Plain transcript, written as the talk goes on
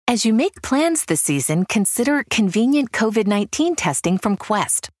As you make plans this season, consider convenient COVID-19 testing from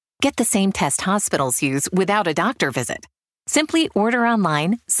Quest. Get the same test hospitals use without a doctor visit. Simply order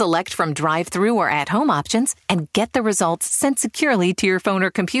online, select from drive-through or at-home options, and get the results sent securely to your phone or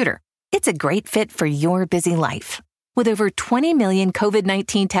computer. It's a great fit for your busy life. With over 20 million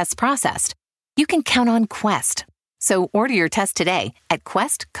COVID-19 tests processed, you can count on Quest. So order your test today at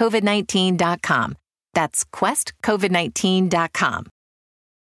questcovid19.com. That's questcovid19.com.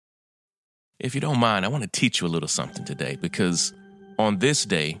 If you don't mind, I want to teach you a little something today, because on this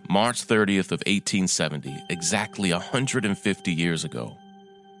day, March 30th of 1870, exactly 150 years ago,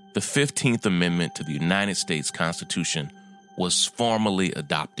 the 15th Amendment to the United States Constitution was formally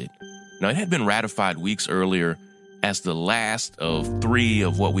adopted. Now, it had been ratified weeks earlier as the last of 3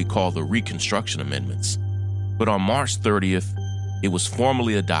 of what we call the Reconstruction Amendments. But on March 30th, it was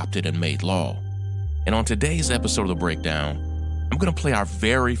formally adopted and made law. And on today's episode of The Breakdown, I'm going to play our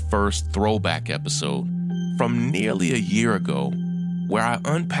very first throwback episode from nearly a year ago, where I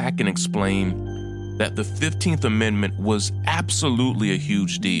unpack and explain that the 15th Amendment was absolutely a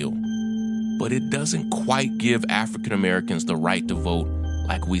huge deal, but it doesn't quite give African Americans the right to vote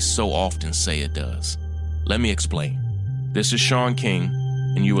like we so often say it does. Let me explain. This is Sean King,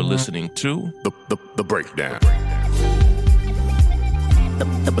 and you are listening to The Breakdown.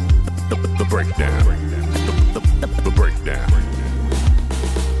 The Breakdown. The Breakdown.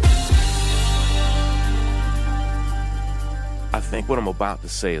 I think what I'm about to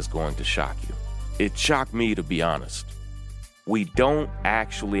say is going to shock you. It shocked me, to be honest. We don't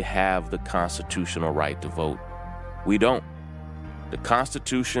actually have the constitutional right to vote. We don't. The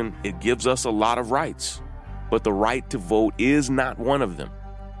Constitution, it gives us a lot of rights, but the right to vote is not one of them.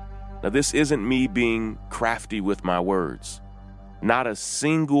 Now, this isn't me being crafty with my words. Not a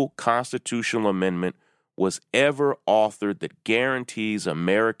single constitutional amendment was ever authored that guarantees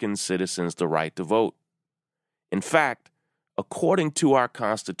American citizens the right to vote. In fact, according to our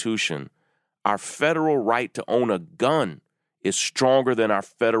Constitution, our federal right to own a gun is stronger than our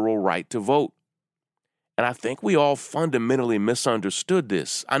federal right to vote. And I think we all fundamentally misunderstood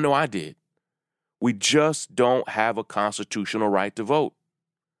this. I know I did. We just don't have a constitutional right to vote.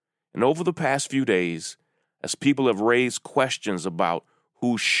 And over the past few days, as people have raised questions about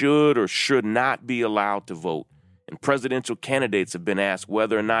who should or should not be allowed to vote, and presidential candidates have been asked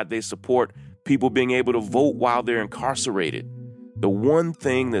whether or not they support people being able to vote while they're incarcerated, the one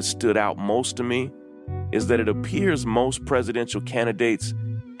thing that stood out most to me is that it appears most presidential candidates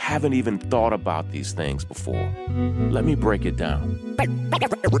haven't even thought about these things before. Let me break it down.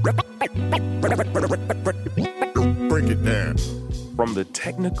 Break it down. From the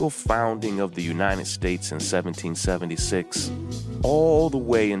technical founding of the United States in 1776 all the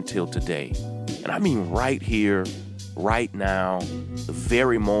way until today, and I mean right here, right now, the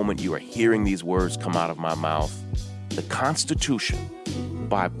very moment you are hearing these words come out of my mouth, the Constitution,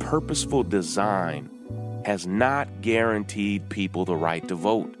 by purposeful design, has not guaranteed people the right to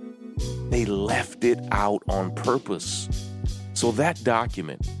vote. They left it out on purpose. So that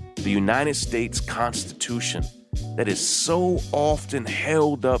document, the United States Constitution, that is so often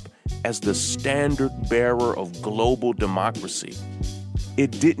held up as the standard bearer of global democracy,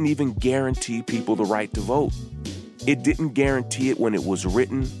 it didn't even guarantee people the right to vote. It didn't guarantee it when it was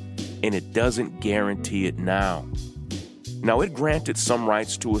written, and it doesn't guarantee it now. Now, it granted some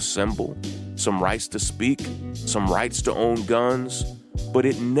rights to assemble, some rights to speak, some rights to own guns, but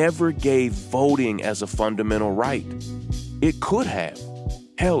it never gave voting as a fundamental right. It could have.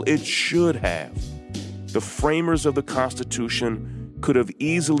 Hell, it should have. The framers of the Constitution could have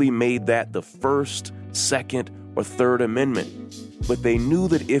easily made that the First, Second, or Third Amendment, but they knew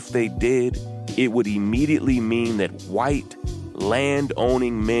that if they did, it would immediately mean that white,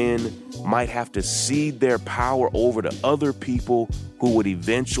 land-owning men might have to cede their power over to other people who would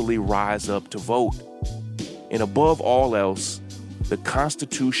eventually rise up to vote. And above all else, the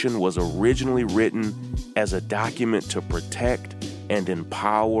Constitution was originally written as a document to protect and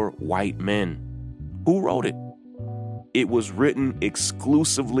empower white men. Who wrote it? It was written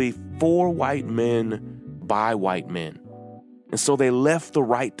exclusively for white men by white men. And so they left the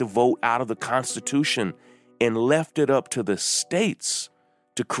right to vote out of the Constitution and left it up to the states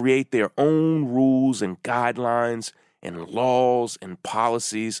to create their own rules and guidelines and laws and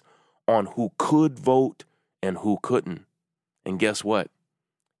policies on who could vote and who couldn't. And guess what?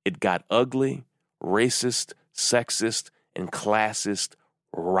 It got ugly, racist, sexist, and classist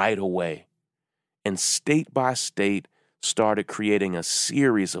right away. And state by state started creating a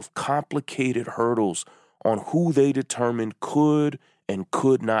series of complicated hurdles on who they determined could and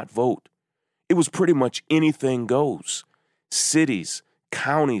could not vote. It was pretty much anything goes. Cities,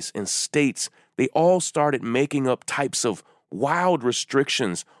 counties, and states, they all started making up types of wild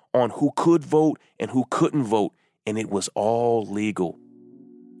restrictions on who could vote and who couldn't vote, and it was all legal.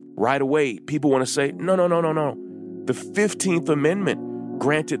 Right away, people want to say, no. The 15th Amendment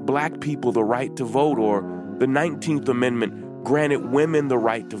granted black people the right to vote, or the 19th Amendment granted women the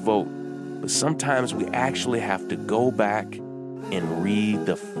right to vote. But sometimes we actually have to go back and read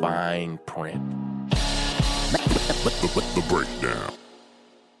the fine print. The breakdown.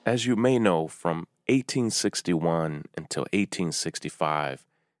 As you may know, from 1861 until 1865,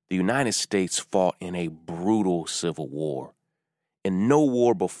 the United States fought in a brutal civil war. And no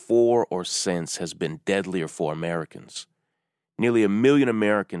war before or since has been deadlier for Americans. Nearly 1 million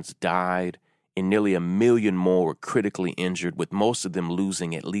Americans died, and nearly 1 million more were critically injured, with most of them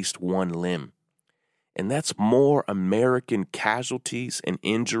losing at least one limb. And that's more American casualties and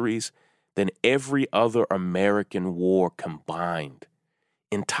injuries than every other American war combined.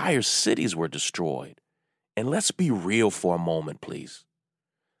 Entire cities were destroyed. And let's be real for a moment, please.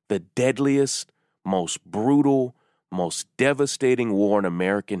 The deadliest, most brutal, most devastating war in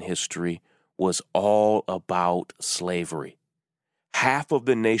American history was all about slavery. Half of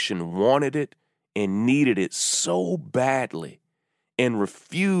the nation wanted it and needed it so badly and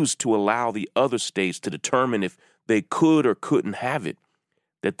refused to allow the other states to determine if they could or couldn't have it,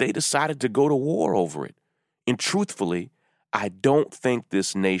 that they decided to go to war over it. And truthfully, I don't think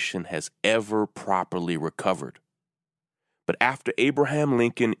this nation has ever properly recovered. But after Abraham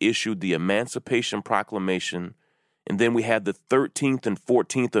Lincoln issued the Emancipation Proclamation, and then we had the 13th and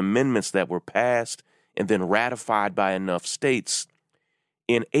 14th Amendments that were passed and then ratified by enough states,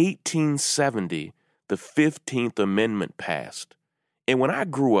 in 1870, the 15th Amendment passed. And when I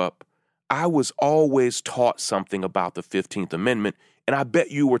grew up, I was always taught something about the 15th Amendment, and I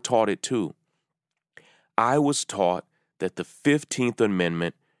bet you were taught it too. I was taught that the 15th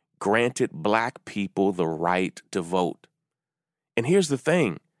Amendment granted black people the right to vote. And here's the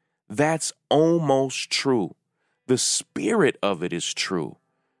thing, that's almost true. The spirit of it is true.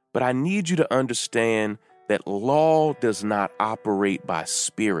 But I need you to understand that law does not operate by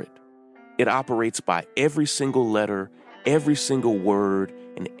spirit. It operates by every single letter, every single word,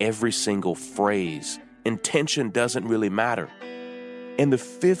 and every single phrase. Intention doesn't really matter. And the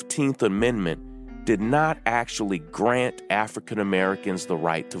 15th Amendment did not actually grant African Americans the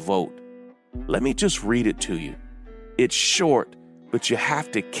right to vote. Let me just read it to you. It's short, but you have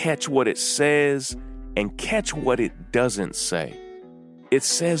to catch what it says and catch what it doesn't say. It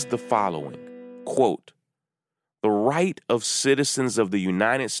says the following, quote, "The right of citizens of the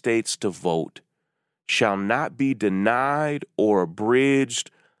United States to vote shall not be denied or abridged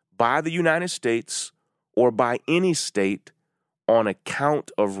by the United States or by any state on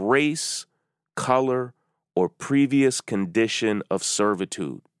account of race, color, or previous condition of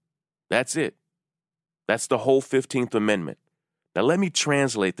servitude." That's it. That's the whole 15th Amendment. Now let me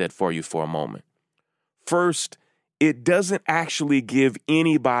translate that for you for a moment. First, it doesn't actually give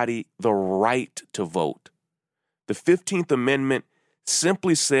anybody the right to vote. The 15th Amendment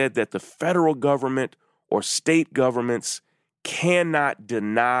simply said that the federal government or state governments cannot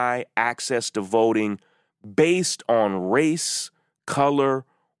deny access to voting based on race, color,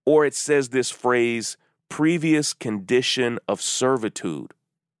 or it says this phrase, previous condition of servitude.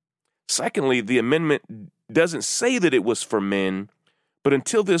 Secondly, the amendment doesn't say that it was for men, but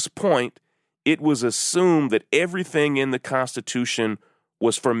until this point, it was assumed that everything in the Constitution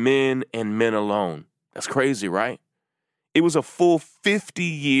was for men and men alone. That's crazy, right? It was a full 50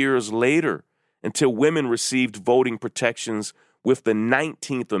 years later until women received voting protections with the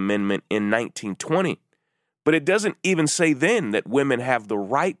 19th Amendment in 1920. But it doesn't even say then that women have the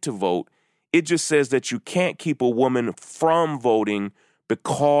right to vote. It just says that you can't keep a woman from voting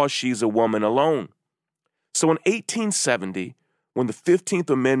because she's a woman alone. So in 1870, when the 15th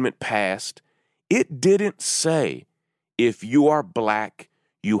Amendment passed, it didn't say, if you are black,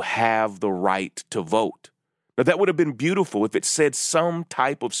 you have the right to vote. Now, that would have been beautiful if it said some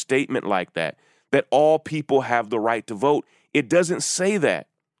type of statement like that all people have the right to vote. It doesn't say that.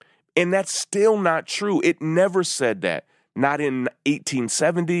 And that's still not true. It never said that. Not in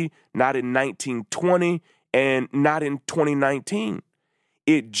 1870, not in 1920, and not in 2019.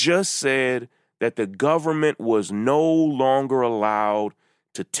 It just said that the government was no longer allowed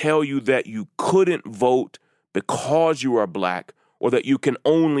to tell you that you couldn't vote because you are black or that you can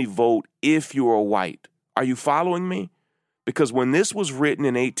only vote if you are white. Are you following me? Because when this was written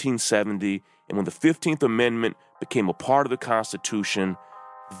in 1870 and when the 15th Amendment became a part of the Constitution,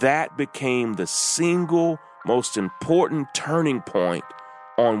 that became the single most important turning point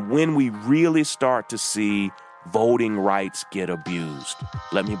on when we really start to see voting rights get abused.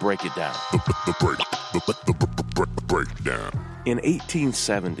 Let me break it down. The breakdown. In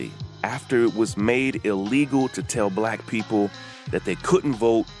 1870, after it was made illegal to tell black people that they couldn't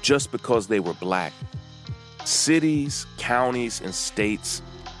vote just because they were black, cities, counties, and states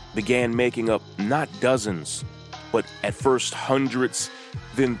began making up not dozens, but at first hundreds,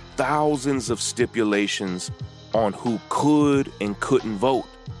 then thousands of stipulations on who could and couldn't vote.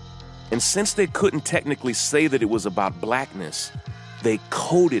 And since they couldn't technically say that it was about blackness, they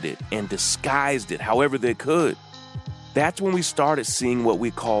coded it and disguised it however they could. That's when we started seeing what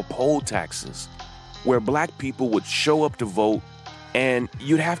we call poll taxes, where black people would show up to vote and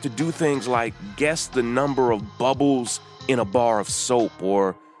you'd have to do things like guess the number of bubbles in a bar of soap,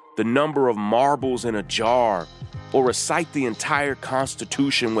 or the number of marbles in a jar, or recite the entire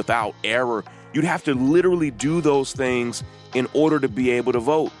Constitution without error. You'd have to literally do those things in order to be able to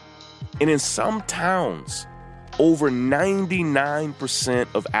vote. And in some towns, over 99%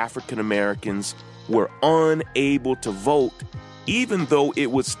 of African Americans were unable to vote, even though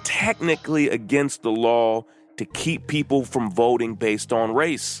it was technically against the law to keep people from voting based on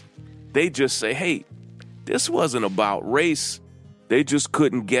race. They just say, hey, this wasn't about race. They just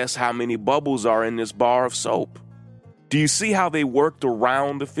couldn't guess how many bubbles are in this bar of soap. Do you see how they worked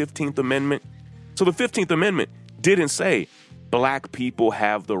around the 15th Amendment? So the 15th Amendment didn't say black people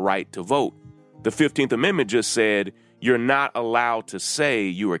have the right to vote. The 15th Amendment just said you're not allowed to say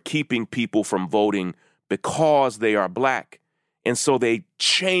you are keeping people from voting because they are black. And so they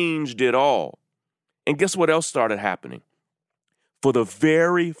changed it all. And guess what else started happening? For the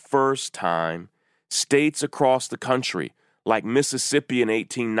very first time, states across the country, like Mississippi in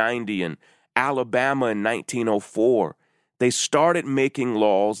 1890 and Alabama in 1904, they started making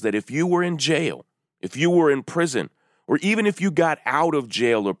laws that if you were in jail, if you were in prison, or even if you got out of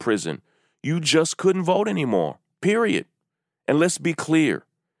jail or prison, you just couldn't vote anymore, period. And let's be clear,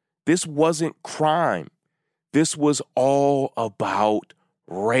 this wasn't crime. This was all about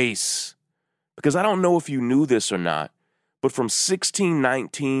race. Because I don't know if you knew this or not, but from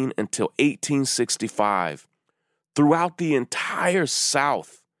 1619 until 1865, throughout the entire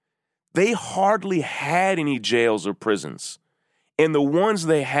South, they hardly had any jails or prisons. And the ones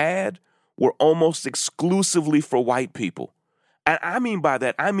they had were almost exclusively for white people. And I mean by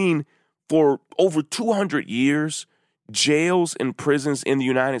that, for over 200 years, jails and prisons in the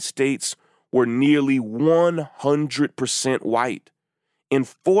United States were nearly 100% white. And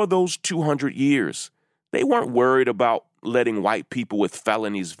for those 200 years, they weren't worried about letting white people with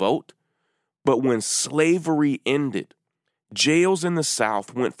felonies vote. But when slavery ended, jails in the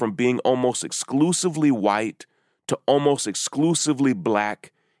South went from being almost exclusively white to almost exclusively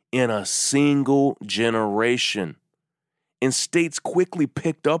black in a single generation. And states quickly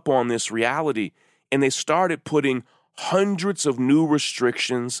picked up on this reality, and they started putting hundreds of new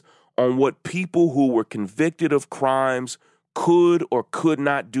restrictions on what people who were convicted of crimes could or could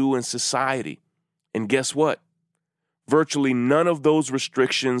not do in society. And guess what? Virtually none of those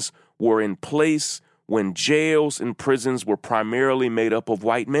restrictions were in place when jails and prisons were primarily made up of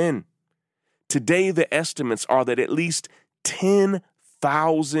white men. Today, the estimates are that at least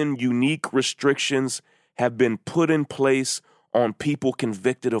 10,000 unique restrictions have been put in place on people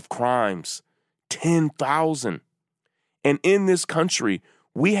convicted of crimes. 10,000. And in this country,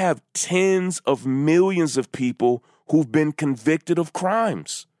 we have tens of millions of people who've been convicted of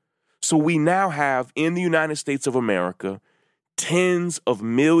crimes. So we now have in the United States of America tens of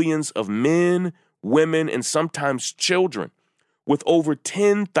millions of men, women, and sometimes children with over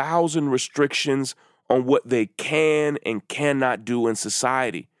 10,000 restrictions on what they can and cannot do in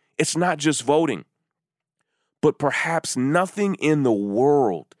society. It's not just voting. But perhaps nothing in the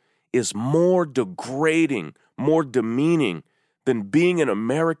world is more degrading, more demeaning than being an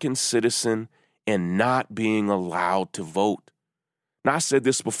American citizen and not being allowed to vote. Now, I said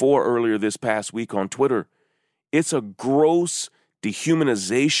this before earlier this past week on Twitter. It's a gross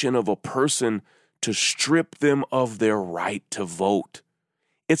dehumanization of a person to strip them of their right to vote.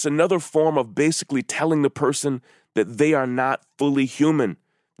 It's another form of basically telling the person that they are not fully human.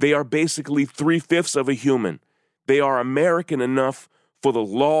 They are basically 3/5 of a human. They are American enough for the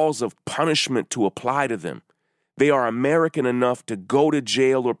laws of punishment to apply to them. They are American enough to go to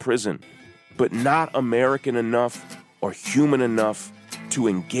jail or prison, but not American enough or human enough to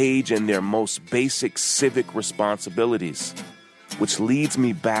engage in their most basic civic responsibilities, which leads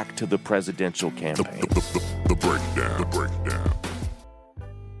me back to the presidential campaign. The breakdown.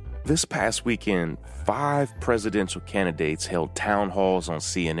 This past weekend, 5 presidential candidates held town halls on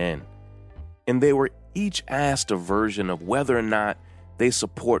CNN, and they were each asked a version of whether or not they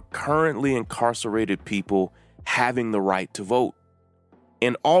support currently incarcerated people having the right to vote.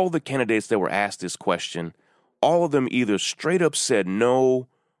 And all the candidates that were asked this question, all of them either straight up said no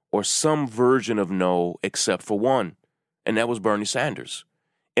or some version of no, except for one, and that was Bernie Sanders.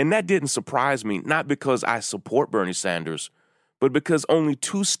 And that didn't surprise me, not because I support Bernie Sanders, but because only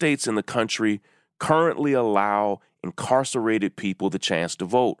 2 states in the country currently allow incarcerated people the chance to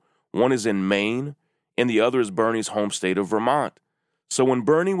vote. One is in Maine, and the other is Bernie's home state of Vermont. So when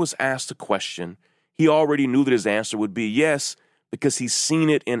Bernie was asked a question, he already knew that his answer would be yes, because he's seen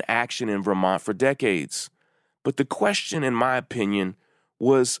it in action in Vermont for decades. But the question, in my opinion,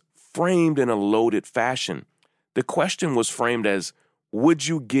 was framed in a loaded fashion. The question was framed as, would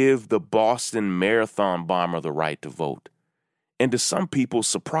you give the Boston Marathon bomber the right to vote? And to some people's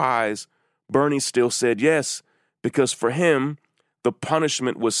surprise, Bernie still said yes, because for him, the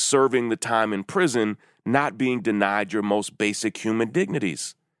punishment was serving the time in prison, not being denied your most basic human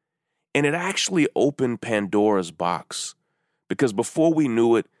dignities. And it actually opened Pandora's box, because before we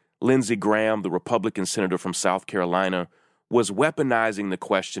knew it, Lindsey Graham, the Republican senator from South Carolina, was weaponizing the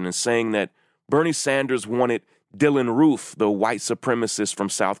question and saying that Bernie Sanders wanted Dylann Roof, the white supremacist from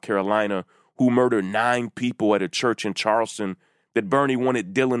South Carolina who murdered 9 people at a church in Charleston, that Bernie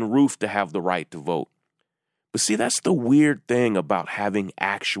wanted Dylann Roof to have the right to vote. But see, that's the weird thing about having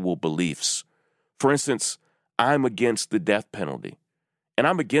actual beliefs. For instance, I'm against the death penalty, and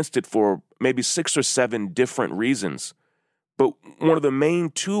I'm against it for maybe 6 or 7 different reasons. But one of the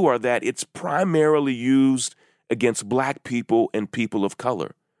main 2 are that it's primarily used against black people and people of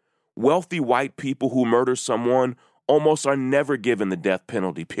color. Wealthy white people who murder someone almost are never given the death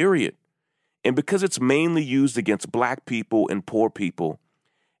penalty, period. And because it's mainly used against black people and poor people,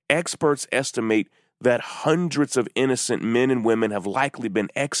 experts estimate that hundreds of innocent men and women have likely been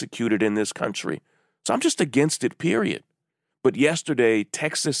executed in this country. So I'm just against it, period. But yesterday,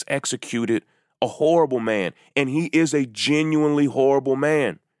 Texas executed a horrible man, and he is a genuinely horrible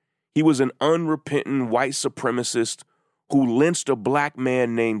man. He was an unrepentant white supremacist who lynched a black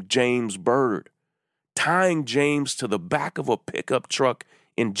man named James Byrd, tying James to the back of a pickup truck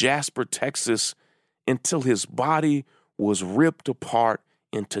in Jasper, Texas, until his body was ripped apart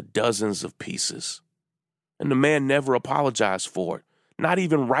into dozens of pieces. And the man never apologized for it, not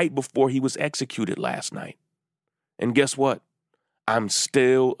even right before he was executed last night. And guess what? I'm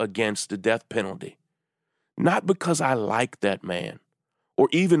still against the death penalty. Not because I like that man, or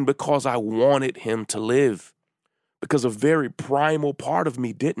even because I wanted him to live, because a very primal part of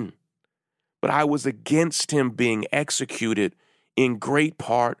me didn't. But I was against him being executed in great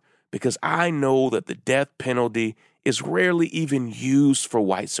part because I know that the death penalty is rarely even used for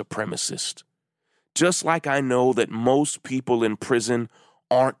white supremacists. Just like I know that most people in prison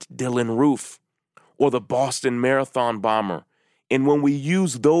aren't Dylann Roof or the Boston Marathon bomber. And when we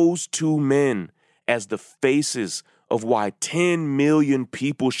use those 2 men as the faces of why 10 million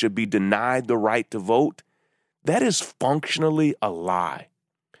people should be denied the right to vote, that is functionally a lie.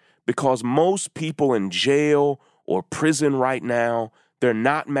 Because most people in jail or prison right now, they're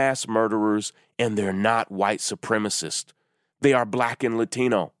not mass murderers and they're not white supremacists. They are black and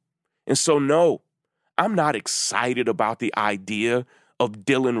Latino. And so, no, I'm not excited about the idea of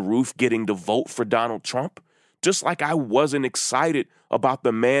Dylann Roof getting to vote for Donald Trump. Just like I wasn't excited about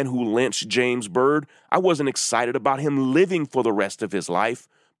the man who lynched James Byrd. I wasn't excited about him living for the rest of his life.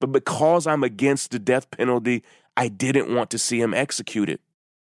 But because I'm against the death penalty, I didn't want to see him executed.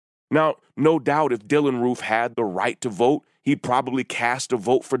 Now, no doubt if Dylann Roof had the right to vote, he'd probably cast a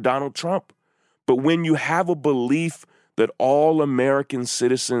vote for Donald Trump. But when you have a belief that all American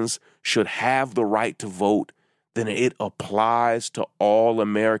citizens should have the right to vote, then it applies to all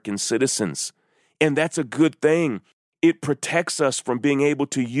American citizens. And that's a good thing. It protects us from being able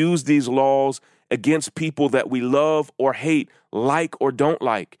to use these laws against people that we love or hate, like or don't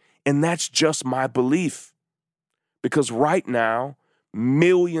like. And that's just my belief. Because right now,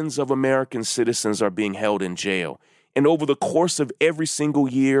 millions of American citizens are being held in jail. And over the course of every single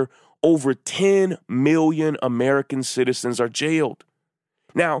year, over 10 million American citizens are jailed.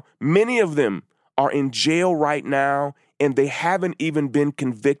 Now, many of them are in jail right now, and they haven't even been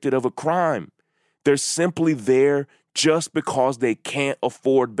convicted of a crime. They're simply there just because they can't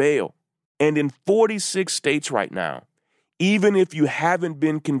afford bail. And in 46 states right now, even if you haven't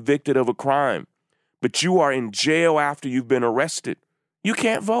been convicted of a crime, but you are in jail after you've been arrested, you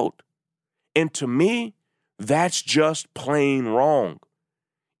can't vote. And to me, that's just plain wrong.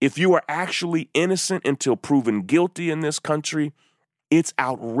 If you are actually innocent until proven guilty in this country, it's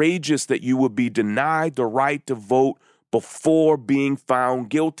outrageous that you would be denied the right to vote before being found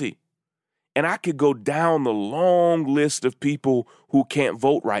guilty. And I could go down the long list of people who can't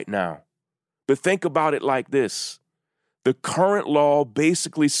vote right now. But think about it like this. The current law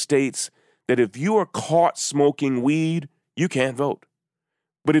basically states that if you are caught smoking weed, you can't vote.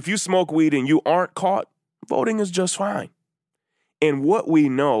 But if you smoke weed and you aren't caught, voting is just fine. And what we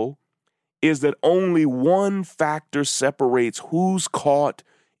know is that only one factor separates who's caught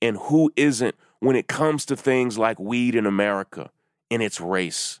and who isn't when it comes to things like weed in America, and it's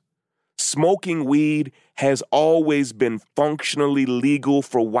race. Smoking weed has always been functionally legal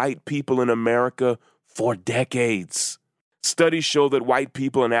for white people in America for decades. Studies show that white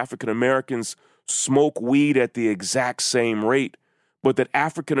people and African Americans smoke weed at the exact same rate, but that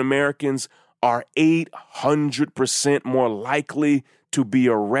African Americans are 800% more likely to be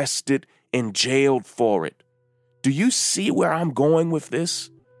arrested and jailed for it. Do you see where I'm going with this?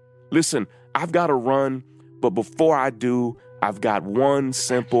 Listen, I've got to run, but before I do, I've got one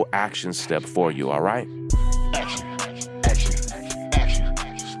simple action step for you, all right? Action, action, action,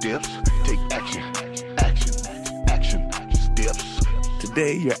 steps, take action, action, steps.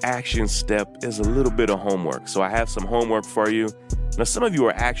 Today, your action step is a little bit of homework, so I have some homework for you. Now, some of you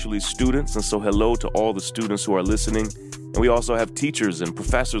are actually students, and so hello to all the students who are listening. And we also have teachers and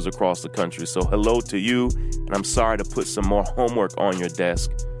professors across the country, so hello to you, and I'm sorry to put some more homework on your desk.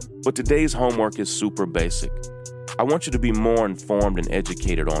 But today's homework is super basic. I want you to be more informed and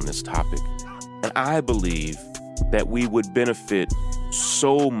educated on this topic. And I believe that we would benefit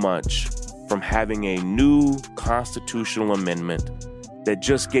so much from having a new constitutional amendment that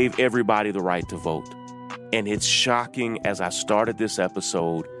just gave everybody the right to vote. And it's shocking, as I started this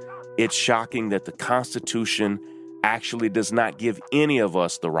episode, it's shocking that the Constitution actually does not give any of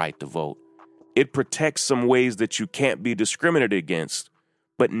us the right to vote. It protects some ways that you can't be discriminated against,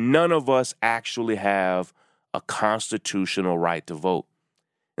 but none of us actually have a constitutional right to vote.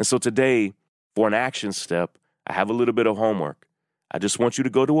 And so today, for an action step, I have a little bit of homework. I just want you to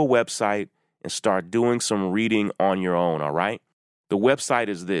go to a website and start doing some reading on your own, all right? The website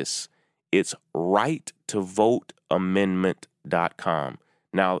is this. It's righttovoteamendment.com.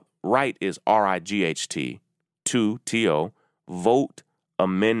 Now, right is RIGHT, 2TO,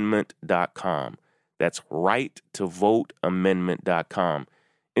 voteamendment.com. That's righttovoteamendment.com.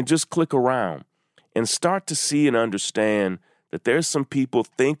 And just click around and start to see and understand that there's some people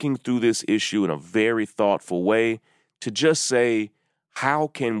thinking through this issue in a very thoughtful way to just say, how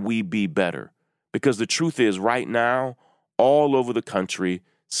can we be better? Because the truth is, right now, all over the country,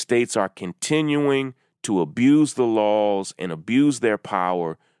 states are continuing to abuse the laws and abuse their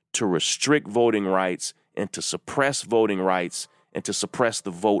power to restrict voting rights and to suppress voting rights and to suppress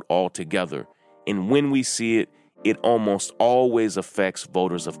the vote altogether. And when we see it, it almost always affects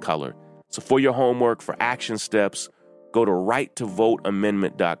voters of color. So for your homework, for action steps, go to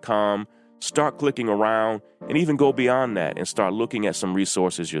righttovoteamendment.com, start clicking around, and even go beyond that and start looking at some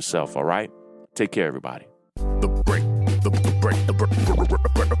resources yourself, all right? Take care, everybody. The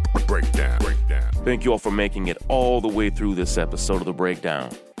breakdown. Thank you all for making it all the way through this episode of The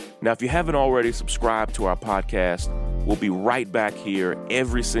Breakdown. Now, if you haven't already subscribed to our podcast, we'll be right back here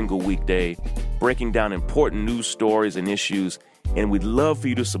every single weekday, breaking down important news stories and issues. And we'd love for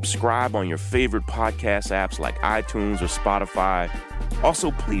you to subscribe on your favorite podcast apps like iTunes or Spotify.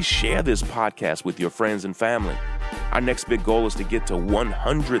 Also, please share this podcast with your friends and family. Our next big goal is to get to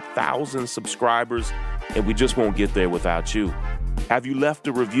 100,000 subscribers, and we just won't get there without you. Have you left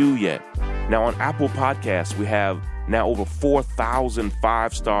a review yet? Now, on Apple Podcasts, we have now over 4,000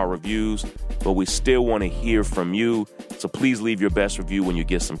 five-star reviews, but we still want to hear from you, so please leave your best review when you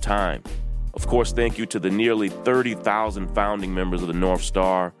get some time. Of course, thank you to the nearly 30,000 founding members of the North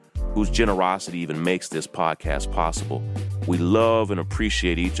Star, whose generosity even makes this podcast possible. We love and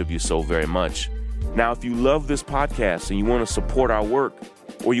appreciate each of you so very much. Now, if you love this podcast and you want to support our work,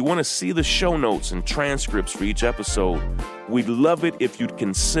 or you want to see the show notes and transcripts for each episode, we'd love it if you'd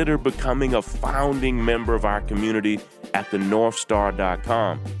consider becoming a founding member of our community at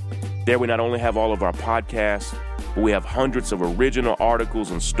thenorthstar.com. There we not only have all of our podcasts, but we have hundreds of original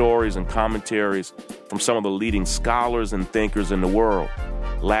articles and stories and commentaries from some of the leading scholars and thinkers in the world.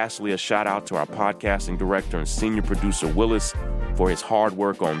 Lastly, a shout out to our podcasting director and senior producer, Willis, for his hard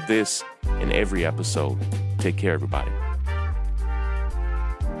work on this and every episode. Take care, everybody.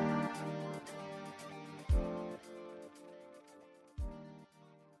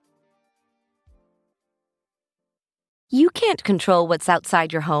 You can't control what's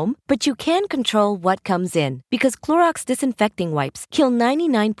outside your home, but you can control what comes in. Because Clorox disinfecting wipes kill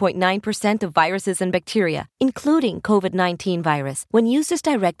 99.9% of viruses and bacteria, including COVID-19 virus, when used as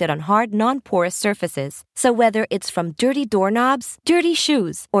directed on hard, non-porous surfaces. So whether it's from dirty doorknobs, dirty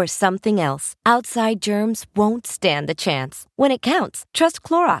shoes, or something else, outside germs won't stand a chance. When it counts, trust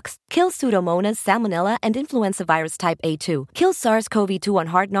Clorox. Kill Pseudomonas, Salmonella, and influenza virus type A2. Kill SARS-CoV-2 on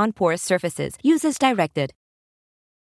hard, non-porous surfaces. Use as directed.